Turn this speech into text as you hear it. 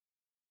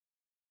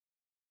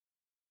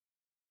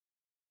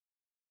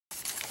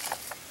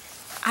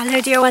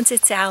Hello dear ones,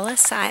 it's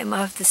Alice. I'm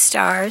of the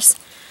stars.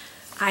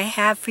 I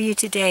have for you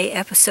today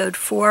episode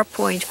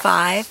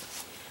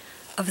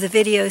 4.5 of the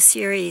video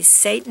series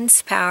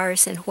Satan's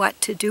Powers and What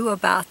to Do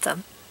About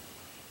Them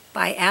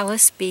by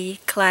Alice B.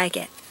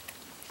 Clagett.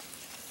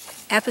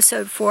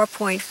 Episode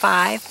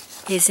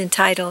 4.5 is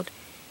entitled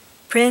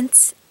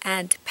Prince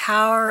and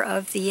Power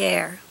of the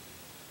Air.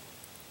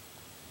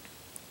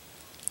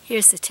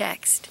 Here's the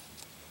text.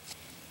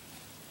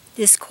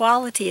 This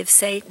quality of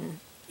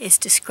Satan is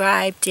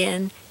described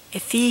in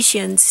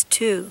Ephesians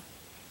 2,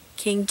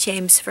 King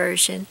James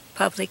Version,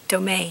 Public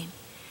Domain.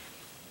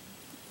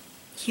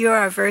 Here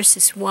are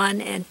verses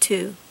 1 and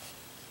 2.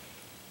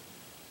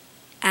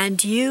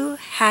 And you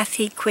hath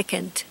he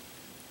quickened,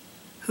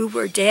 who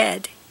were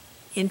dead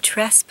in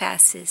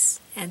trespasses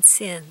and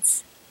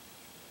sins,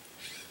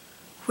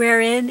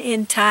 wherein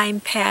in time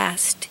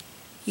past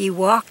ye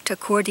walked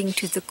according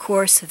to the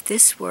course of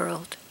this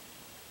world,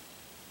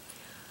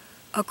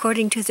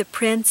 according to the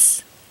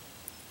prince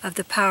of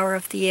the power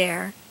of the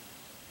air,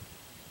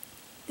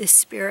 the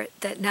spirit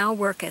that now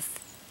worketh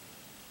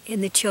in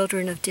the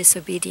children of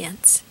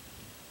disobedience.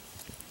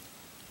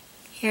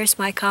 Here's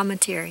my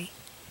commentary.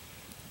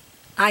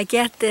 I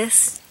get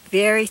this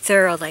very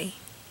thoroughly.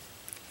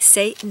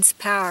 Satan's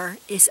power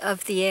is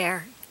of the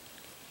air.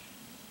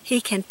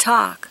 He can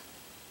talk,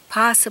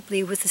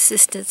 possibly with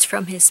assistance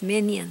from his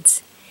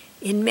minions,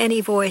 in many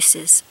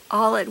voices,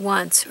 all at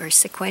once or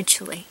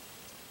sequentially.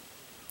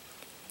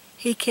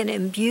 He can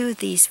imbue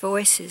these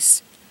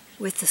voices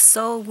with the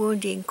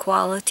soul-wounding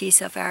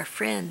qualities of our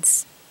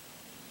friends,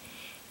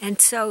 and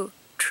so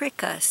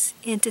trick us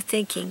into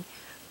thinking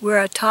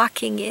we're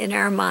talking in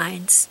our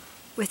minds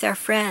with our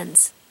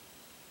friends,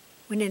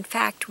 when in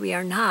fact we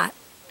are not.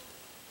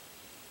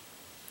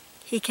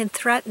 He can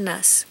threaten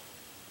us,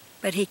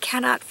 but he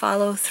cannot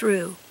follow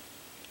through,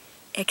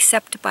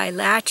 except by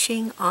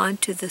latching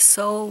onto the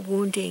soul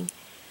wounding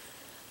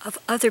of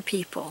other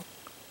people,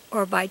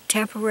 or by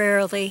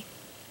temporarily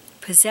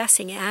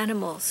possessing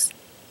animals,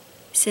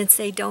 since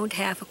they don't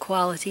have a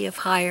quality of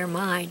higher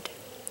mind.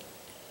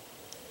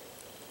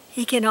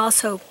 He can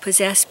also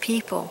possess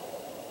people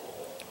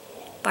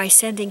by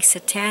sending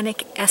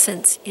satanic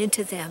essence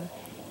into them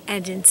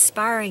and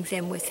inspiring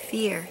them with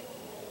fear.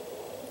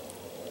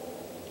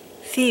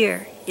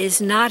 Fear is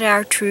not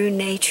our true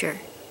nature,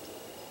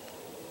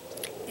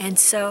 and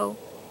so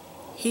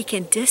he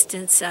can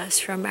distance us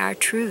from our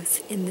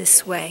truth in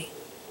this way,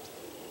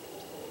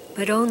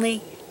 but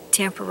only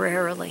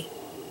temporarily.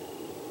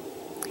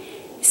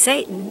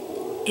 Satan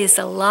is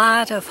a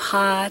lot of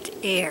hot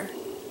air.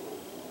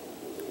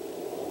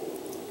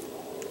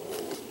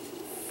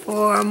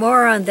 For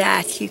more on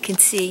that, you can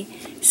see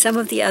some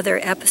of the other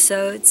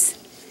episodes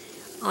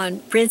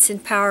on Prince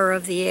and Power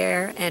of the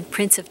Air and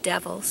Prince of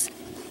Devils.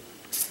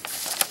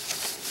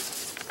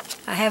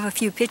 I have a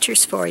few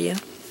pictures for you.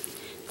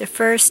 The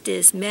first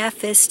is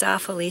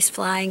Mephistopheles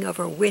flying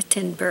over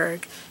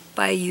Wittenberg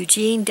by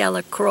Eugene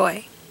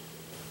Delacroix,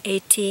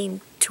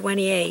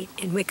 1828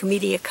 in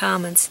Wikimedia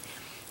Commons.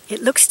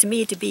 It looks to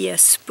me to be a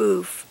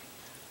spoof,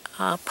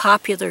 a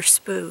popular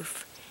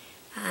spoof,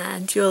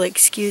 and you'll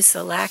excuse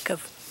the lack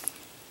of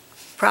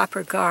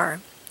proper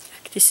garb.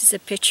 This is a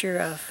picture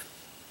of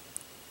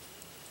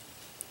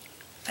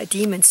a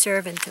demon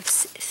servant of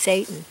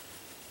Satan.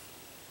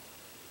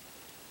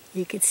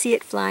 You can see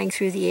it flying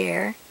through the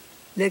air,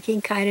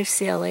 looking kind of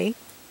silly.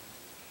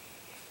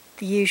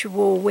 The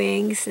usual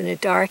wings and a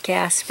dark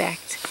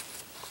aspect.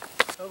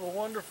 Have a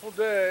wonderful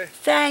day.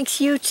 Thanks,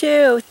 you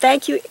too.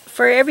 Thank you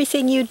for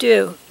everything you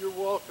do. You're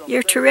welcome.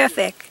 You're Thank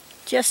terrific.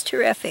 Just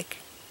terrific.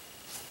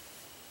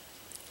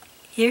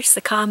 Here's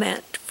the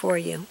comment for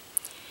you.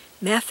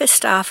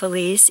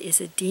 Mephistopheles is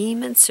a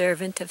demon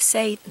servant of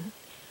Satan,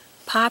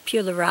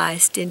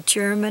 popularized in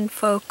German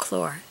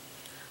folklore.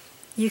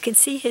 You can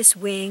see his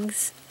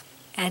wings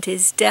and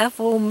his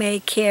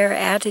devil-may-care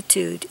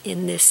attitude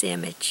in this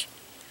image.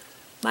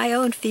 My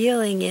own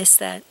feeling is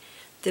that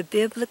the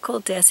biblical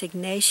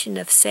designation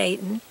of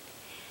Satan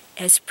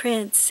as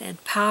prince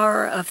and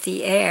power of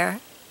the air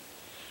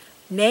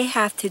may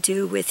have to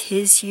do with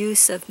his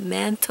use of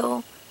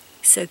mental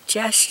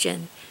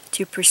suggestion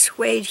to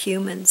persuade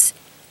humans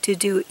to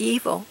do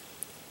evil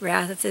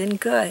rather than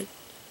good.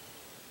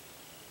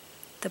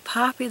 The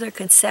popular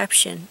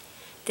conception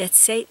that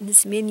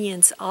Satan's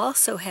minions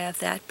also have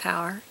that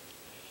power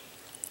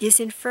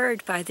is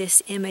inferred by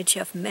this image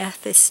of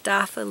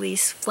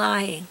Mephistopheles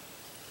flying.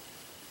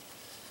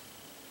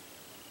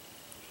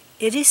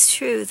 It is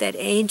true that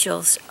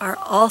angels are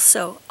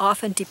also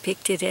often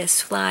depicted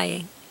as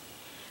flying.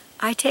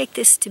 I take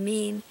this to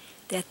mean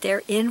that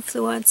their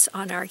influence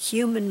on our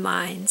human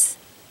minds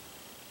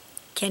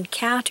can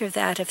counter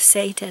that of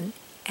Satan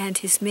and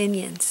his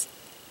minions.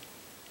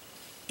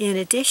 In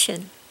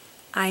addition,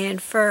 I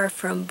infer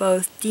from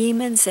both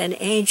demons and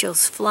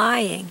angels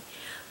flying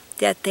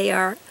that they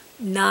are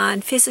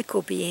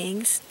non-physical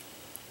beings,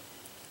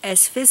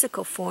 as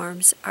physical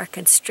forms are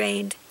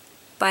constrained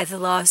by the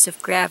laws of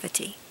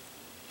gravity.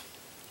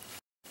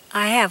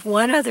 I have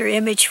one other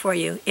image for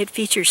you. It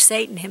features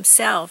Satan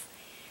himself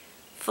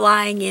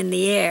flying in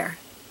the air.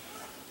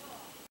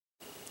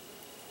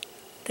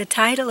 The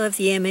title of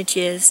the image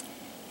is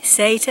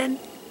Satan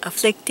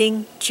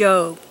Afflicting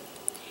Job.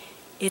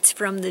 It's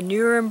from the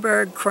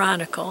Nuremberg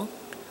Chronicle,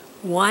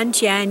 1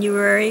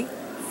 January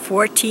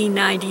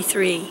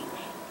 1493,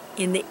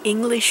 in the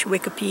English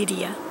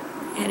Wikipedia,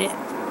 and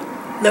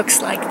it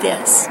looks like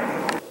this.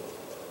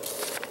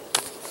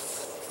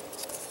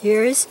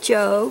 Here is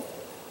Job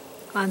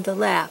on the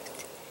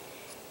left,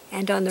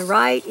 and on the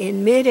right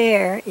in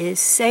midair is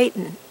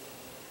Satan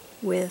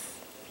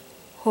with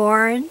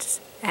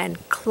horns and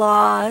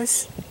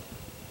claws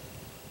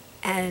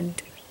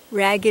and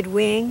ragged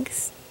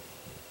wings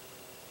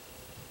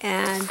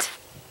and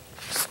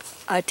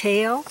a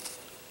tail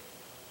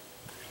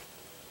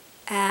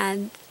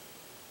and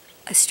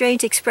a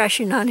strange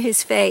expression on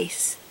his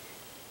face.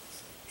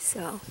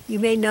 So you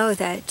may know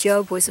that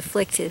Job was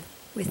afflicted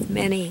with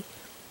many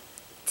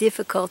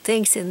difficult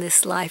things in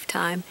this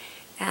lifetime,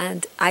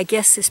 and I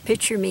guess this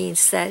picture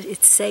means that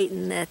it's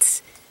Satan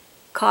that's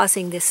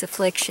causing this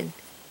affliction.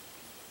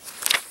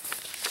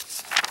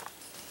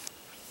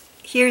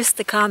 Here's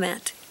the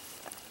comment.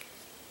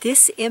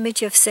 This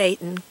image of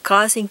Satan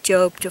causing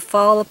Job to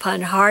fall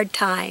upon hard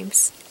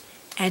times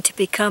and to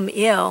become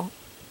ill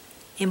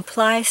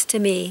implies to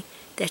me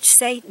that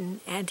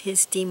Satan and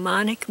his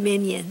demonic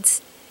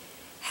minions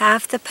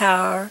have the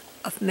power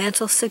of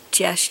mental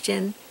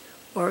suggestion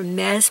or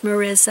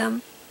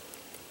mesmerism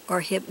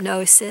or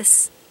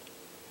hypnosis,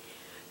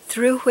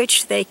 through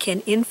which they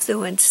can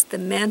influence the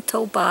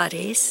mental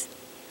bodies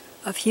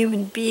of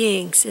human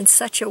beings in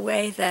such a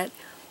way that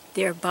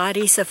their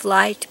bodies of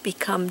light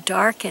become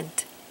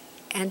darkened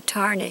and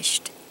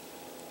tarnished.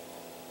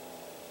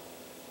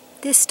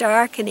 This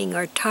darkening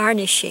or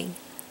tarnishing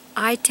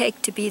I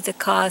take to be the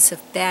cause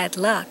of bad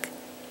luck,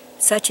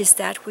 such as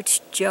that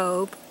which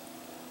Job,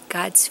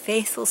 God's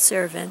faithful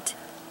servant,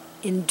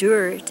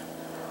 endured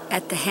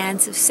at the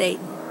hands of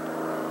Satan.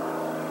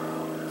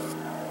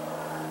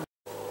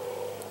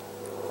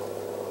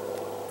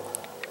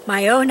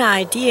 My own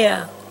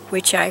idea,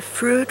 which I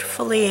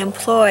fruitfully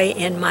employ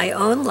in my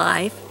own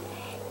life,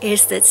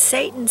 is that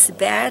Satan's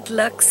bad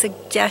luck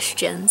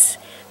suggestions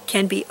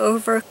can be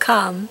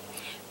overcome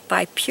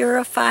by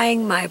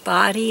purifying my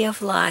body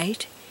of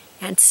light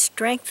and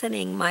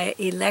strengthening my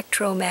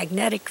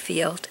electromagnetic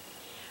field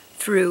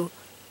through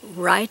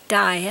right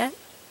diet,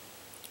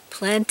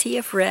 plenty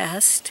of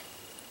rest,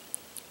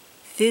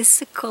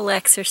 physical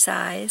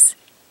exercise,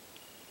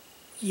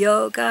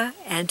 yoga,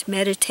 and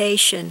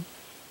meditation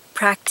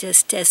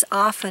practiced as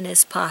often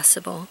as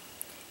possible,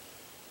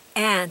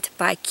 and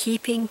by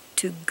keeping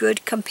to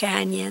good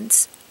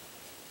companions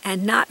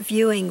and not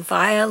viewing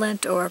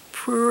violent or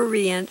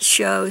prurient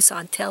shows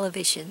on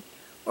television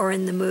or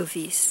in the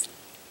movies.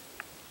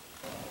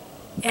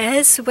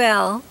 As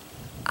well,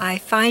 I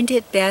find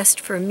it best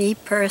for me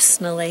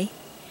personally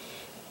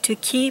to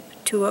keep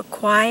to a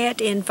quiet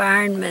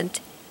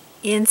environment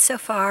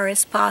insofar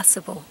as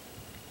possible,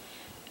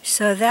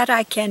 so that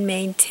I can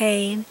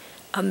maintain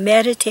a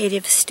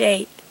meditative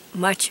state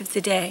much of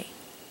the day.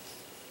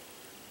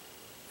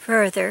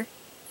 Further,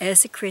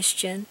 as a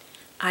Christian,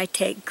 I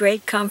take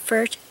great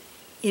comfort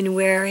in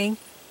wearing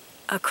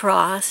a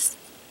cross,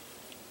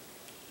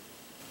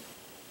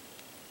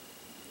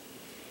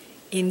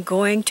 in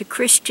going to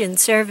Christian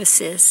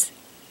services,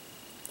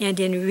 and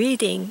in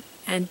reading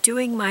and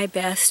doing my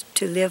best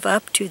to live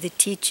up to the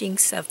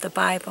teachings of the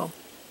Bible.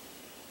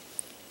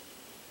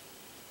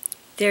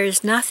 There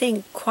is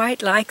nothing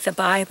quite like the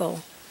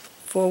Bible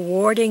for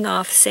warding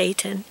off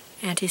Satan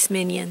and his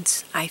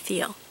minions, I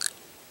feel.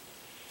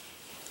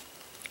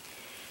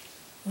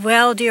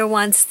 Well, dear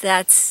ones,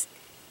 that's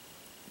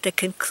the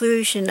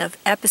conclusion of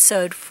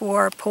episode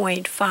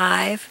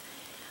 4.5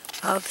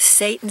 of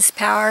Satan's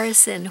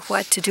Powers and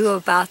What to Do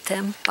About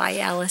Them by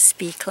Alice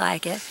B.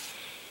 Clagett.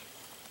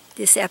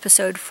 This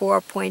episode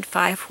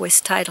 4.5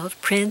 was titled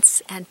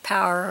Prince and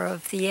Power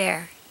of the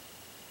Air.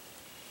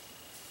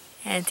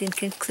 And in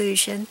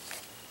conclusion,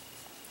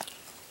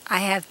 I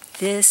have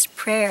this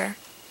prayer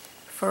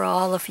for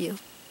all of you.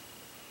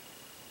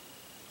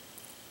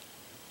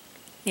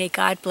 May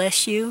God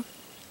bless you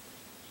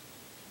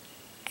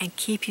and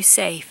keep you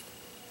safe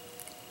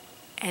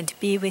and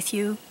be with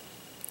you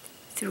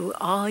through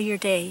all your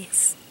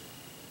days.